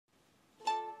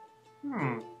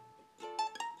Hmm.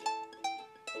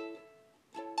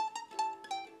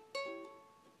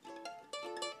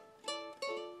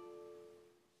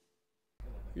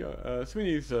 Yeah,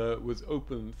 Sweeney's was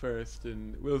opened first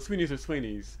in, well, Sweeney's or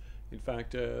Sweeney's. In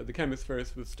fact, the chemist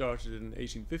first was started in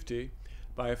 1850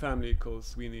 by a family called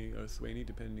Sweeney or Swaney,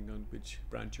 depending on which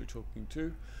branch you're talking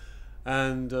to.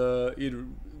 And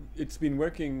it's been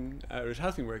working, or it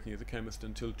has been working as a chemist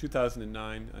until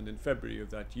 2009, and in February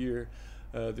of that year,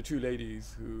 the two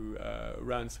ladies who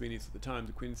ran Sweeney's at the time,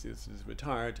 the Quinn sisters,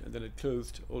 retired, and then it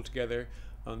closed altogether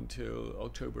until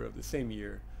October of the same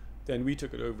year. Then we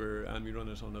took it over and we run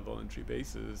it on a voluntary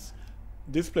basis.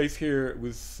 This place here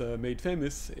was made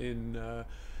famous in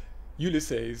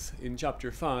Ulysses in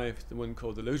chapter 5, the one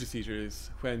called the Lotus Eaters,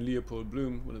 when Leopold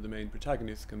Bloom, one of the main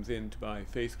protagonists, comes in to buy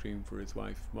face cream for his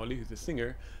wife Molly, who's a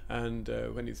singer, and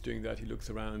when he's doing that he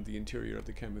looks around the interior of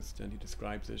the chemist and he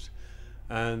describes it,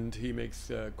 and he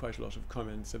makes quite a lot of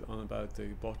comments on about the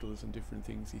bottles and different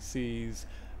things he sees,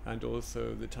 and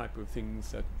also the type of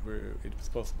things that it was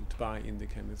possible to buy in the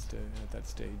chemist at that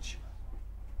stage.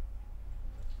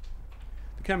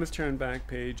 The chemist turned back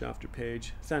page after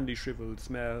page. Sandy shriveled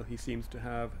smell, he seems to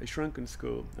have a shrunken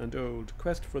skull, and old.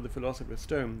 Quest for the philosopher's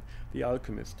stone, the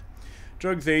alchemist.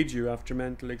 Drugs aid you after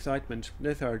mental excitement.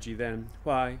 Lethargy then.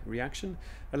 Why? Reaction?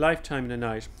 A lifetime in a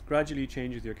night. Gradually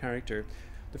changes your character.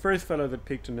 The first fellow that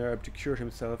picked an herb to cure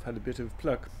himself had a bit of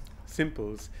pluck.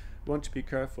 Simples. Want to be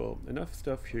careful. Enough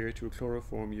stuff here to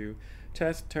chloroform you.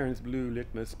 Test turns blue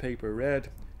litmus paper red.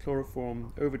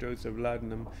 Chloroform, overdose of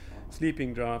laudanum,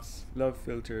 sleeping draughts, love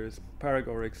filters,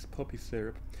 paregorics, poppy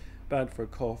syrup, bad for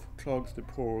cough, clogs the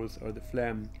pores or the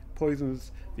phlegm,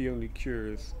 poisons the only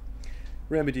cures.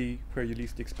 Remedy where you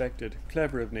least expected,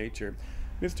 clever of nature.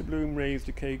 Mr. Bloom raised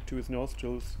a cake to his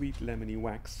nostrils, sweet lemony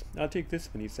wax. I'll take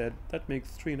this one, he said. That makes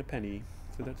 3 and a penny.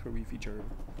 So that's where we feature.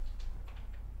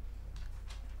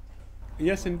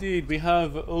 Yes, indeed. We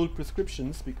have old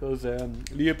prescriptions because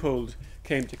Leopold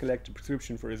came to collect a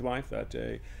prescription for his wife that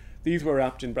day. These were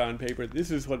wrapped in brown paper. This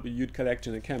is what you'd collect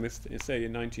in a chemist, say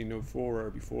in 1904 or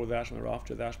before that or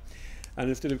after that. And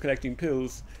instead of collecting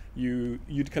pills,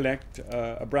 you'd collect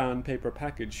a brown paper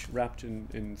package wrapped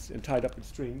and tied up in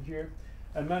string here.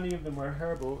 And many of them were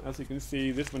herbal. As you can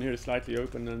see, this one here is slightly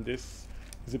open, and this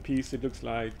is a piece that looks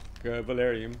like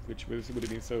valerian, which would have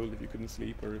been sold if you couldn't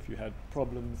sleep or if you had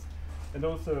problems. And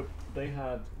also they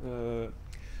had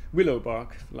willow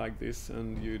bark like this,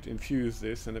 and you'd infuse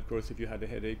this, and of course if you had a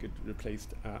headache it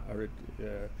replaced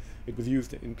it was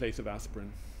used in place of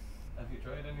aspirin. Have you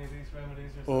tried any of these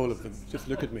remedies yourself? All of them. Just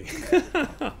look at me.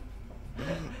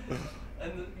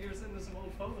 And you're sending some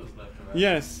old photos left around.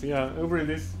 Yes, yeah. Over in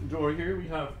this drawer here we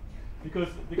have, because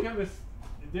the chemists,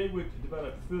 they would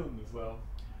develop film as well.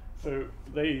 So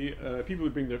they people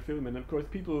would bring their film in. Of course,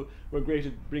 people were great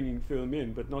at bringing film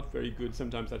in, but not very good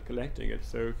sometimes at collecting it.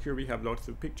 So here we have lots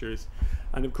of pictures,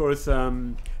 and of course,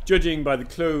 judging by the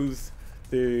clothes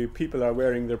the people are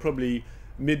wearing, they're probably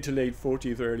mid to late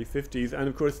 40s or early 50s. And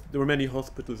of course, there were many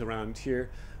hospitals around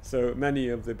here, so many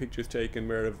of the pictures taken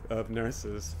were of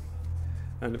nurses.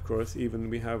 And of course, even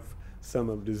we have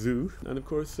some of the zoo. And of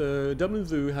course, Dublin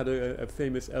Zoo had a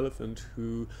famous elephant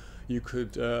who you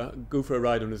could go for a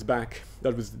ride on his back.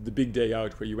 That was the big day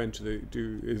out where you went to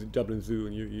the Dublin Zoo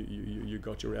and you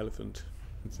got your elephant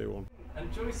and so on.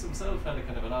 And Joyce himself had a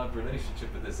kind of an odd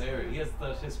relationship with this area. He has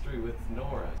that history with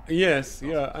Nora. Yes,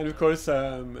 yeah, and of course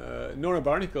Nora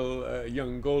Barnacle, a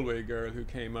young Galway girl who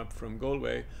came up from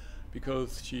Galway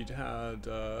because she'd had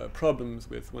problems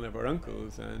with one of her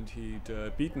uncles, and he'd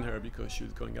beaten her because she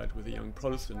was going out with a young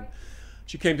Protestant.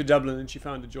 She came to Dublin and she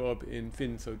found a job in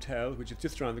Finn's Hotel, which is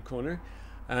just around the corner,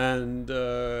 and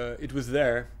it was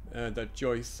there that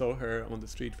Joyce saw her on the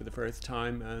street for the first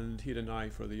time, and he had an eye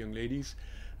for the young ladies.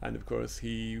 And of course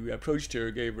he approached her,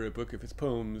 gave her a book of his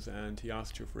poems, and he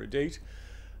asked her for a date.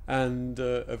 And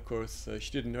of course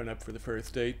she didn't turn up for the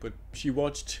first date, but he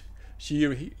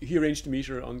arranged to meet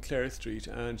her on Clare Street,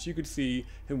 and she could see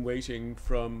him waiting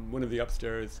from one of the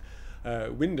upstairs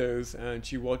windows, and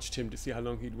she watched him to see how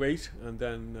long he'd wait. And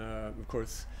then of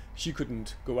course she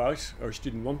couldn't go out, or she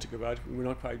didn't want to go out, we're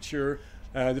not quite sure.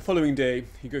 The following day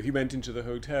he went into the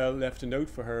hotel, left a note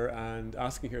for her and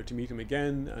asking her to meet him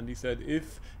again, and he said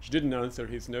if she didn't answer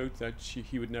his note that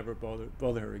he would never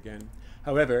bother her again.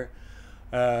 However,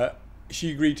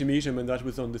 she agreed to meet him, and that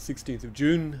was on the 16th of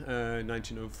June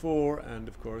 1904, and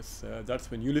of course that's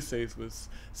when Ulysses was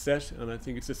set, and I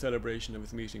think it's a celebration of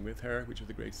his meeting with her, which was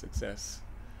a great success.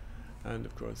 And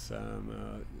of course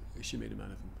she made a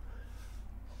man of him.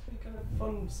 Any kind of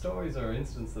fun stories or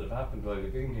incidents that have happened while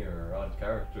you've been here, or odd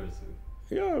characters?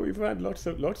 Yeah, we've had lots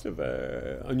of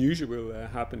unusual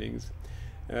happenings.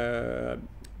 Uh,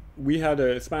 we had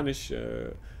a Spanish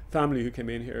family who came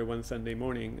in here one Sunday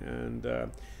morning, and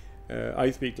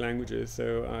I speak languages,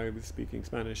 so I was speaking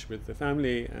Spanish with the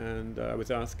family, and I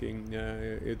was asking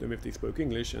them if they spoke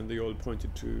English, and they all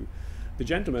pointed to the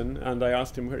gentleman, and I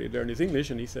asked him where he'd learned his English,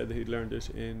 and he said that he'd learned it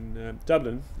in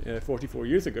Dublin 44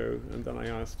 years ago. And then I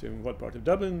asked him what part of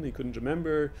Dublin. He couldn't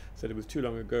remember, said it was too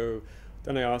long ago.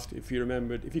 Then I asked if he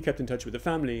remembered, if he kept in touch with the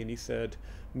family, and he said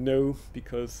no,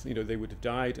 because they would have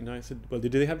died. And I said, well,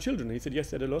 did they have children? And he said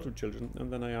yes, they had a lot of children.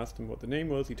 And then I asked him what the name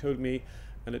was. He told me,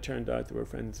 and it turned out they were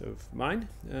friends of mine.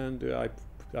 And I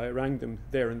rang them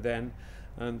there and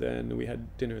then we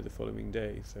had dinner the following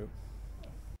day. So